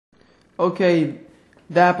Okay,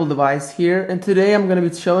 the Apple device here, and today I'm going to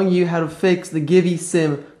be showing you how to fix the Gevey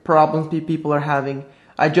SIM problems people are having.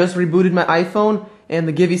 I just rebooted my iPhone and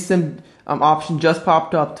the Gevey SIM option just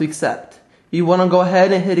popped up to accept. You want to go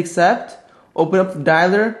ahead and hit accept, open up the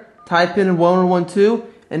dialer, type in 1112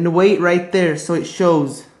 and wait right there so it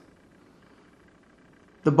shows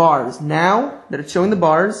the bars. Now that it's showing the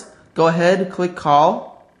bars, go ahead and click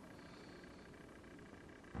call.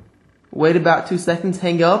 Wait about 2 seconds,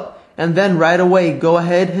 hang up. And then right away, go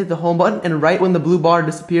ahead, hit the home button, and right when the blue bar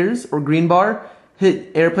disappears, or green bar,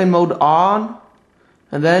 hit airplane mode on,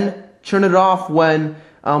 and then turn it off when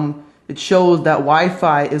it shows that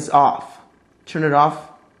Wi-Fi is off. Turn it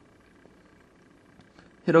off.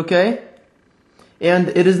 Hit OK. And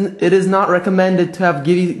it is not recommended to have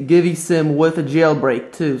Gevey SIM with a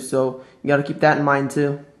jailbreak too, so you gotta keep that in mind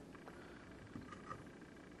too.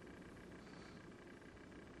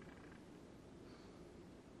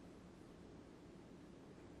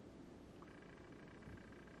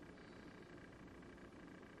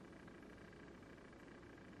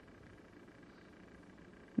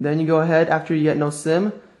 Then you go ahead, after you get no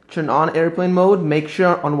SIM, turn on airplane mode, make sure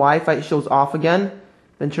on Wi-Fi it shows off again,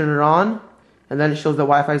 then turn it on, and then it shows that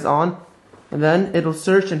Wi-Fi is on, and then it'll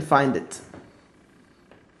search and find it.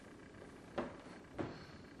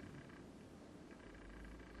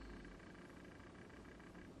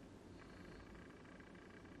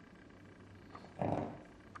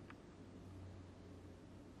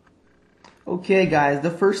 Okay guys, the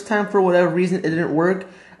first time for whatever reason it didn't work.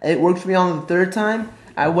 It worked for me on the third time.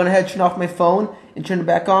 I went ahead, turned off my phone, and turned it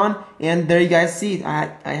back on, and there you guys see,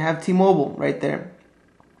 I have T-Mobile right there.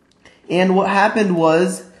 And what happened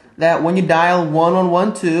was that when you dial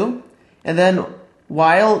 1112, and then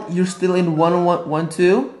while you're still in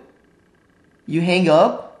 1112, you hang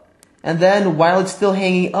up, and then while it's still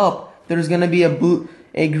hanging up, there's gonna be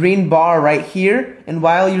a green bar right here, and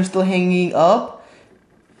while you're still hanging up,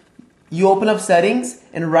 you open up settings,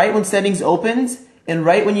 and right when settings opens, and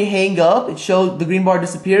right when you hang up, it shows the green bar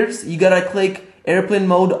disappears. You gotta click airplane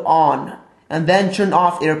mode on, and then turn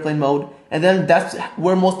off airplane mode. And then that's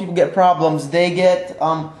where most people get problems. They get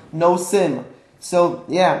no SIM. So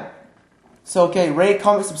yeah. So okay, rate,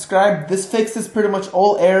 comment, subscribe. This fixes pretty much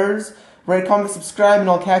all errors. Rate, comment, subscribe, and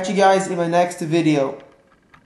I'll catch you guys in my next video.